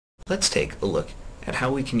let's take a look at how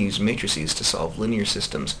we can use matrices to solve linear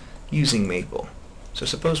systems using Maple. So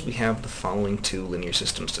suppose we have the following two linear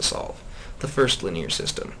systems to solve. The first linear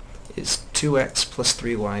system is 2x plus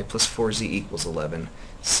 3y plus 4z equals 11,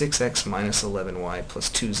 6x minus 11y plus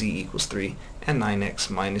 2z equals 3, and 9x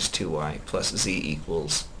minus 2y plus z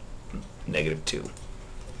equals negative 2.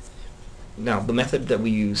 Now, the method that we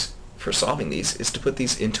use for solving these is to put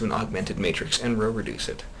these into an augmented matrix and row reduce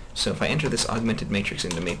it. So if I enter this augmented matrix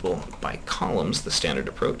into Maple by columns, the standard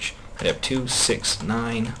approach, I'd have 2, 6,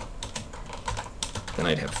 9, then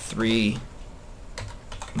I'd have 3,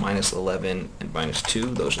 minus 11, and minus 2.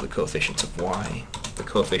 Those are the coefficients of y. The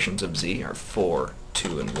coefficients of z are 4,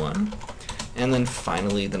 2, and 1. And then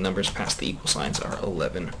finally, the numbers past the equal signs are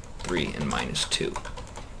 11, 3, and minus 2.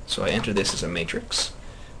 So I enter this as a matrix.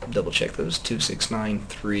 Double check those. 2, 6, 9,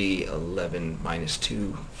 3, 11, minus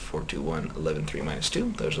 2, 4, 2, 1, 11, 3, minus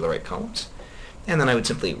 2. Those are the right columns. And then I would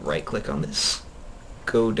simply right-click on this,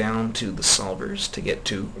 go down to the solvers to get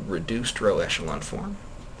to reduced row echelon form.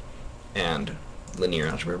 And linear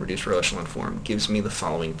algebra reduced row echelon form gives me the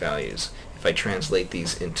following values. If I translate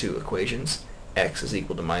these into equations, x is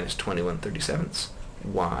equal to minus 21/37,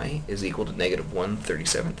 y is equal to negative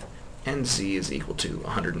 1/37, and z is equal to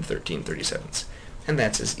 113/37. And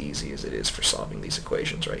that's as easy as it is for solving these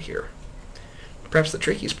equations right here. Perhaps the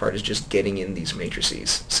trickiest part is just getting in these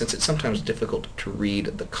matrices, since it's sometimes difficult to read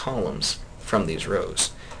the columns from these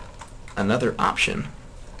rows. Another option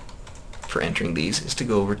for entering these is to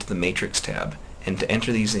go over to the Matrix tab and to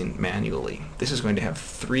enter these in manually. This is going to have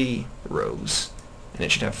 3 rows, and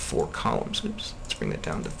it should have 4 columns. Oops, let's bring that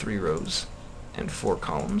down to 3 rows and 4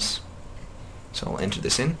 columns. So I'll enter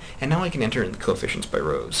this in, and now I can enter in the coefficients by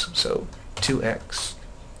rows. So 2x,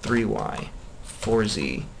 3y,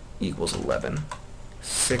 4z equals 11,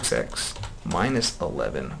 6x minus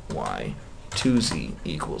 11y, 2z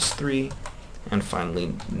equals 3, and finally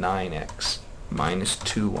 9x minus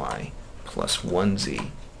 2y plus 1z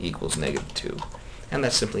equals negative 2. And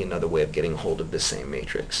that's simply another way of getting hold of this same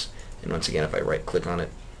matrix. And once again, if I right-click on it,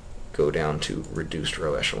 go down to reduced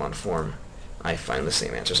row echelon form, I find the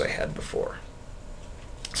same answers I had before.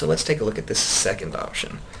 So let's take a look at this second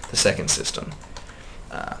option, the second system.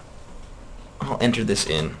 I'll enter this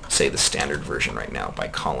in, say, the standard version right now by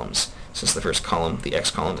columns. Since the first column, the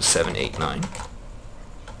x column, is 7, 8, 9.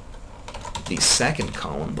 The second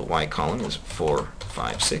column, the y column, is 4,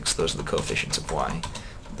 5, 6. Those are the coefficients of y.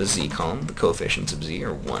 The z column, the coefficients of z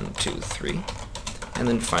are 1, 2, 3. And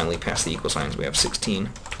then finally, past the equal signs, we have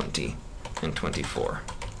 16, 20, and 24.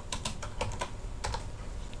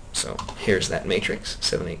 So here's that matrix,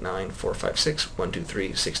 7, 8, 9, 4, 5, 6, 1, 2,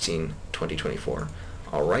 3, 16, 20, 24.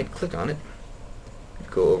 I'll right-click on it,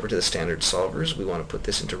 go over to the standard solvers. We want to put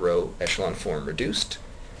this into row echelon form reduced.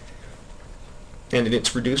 And in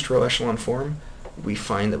its reduced row echelon form, we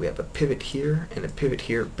find that we have a pivot here and a pivot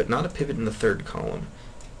here, but not a pivot in the third column.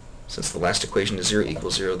 Since the last equation is 0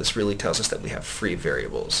 equals 0, this really tells us that we have free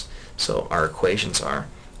variables. So our equations are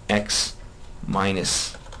x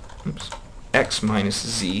minus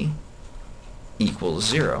z equals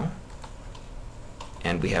 0,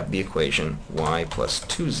 and we have the equation y plus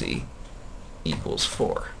 2z equals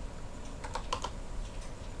 4.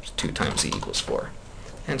 2 times z equals 4.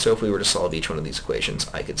 And so if we were to solve each one of these equations,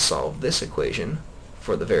 I could solve this equation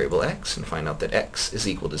for the variable x and find out that x is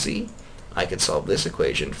equal to z. I could solve this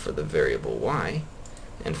equation for the variable y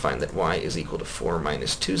and find that y is equal to 4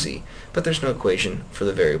 minus 2z, but there's no equation for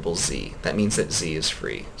the variable z. That means that z is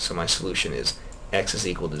free. So my solution is x is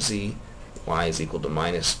equal to z, y is equal to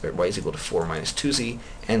 4 minus 2z,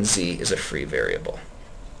 and z is a free variable.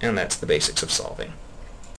 And that's the basics of solving.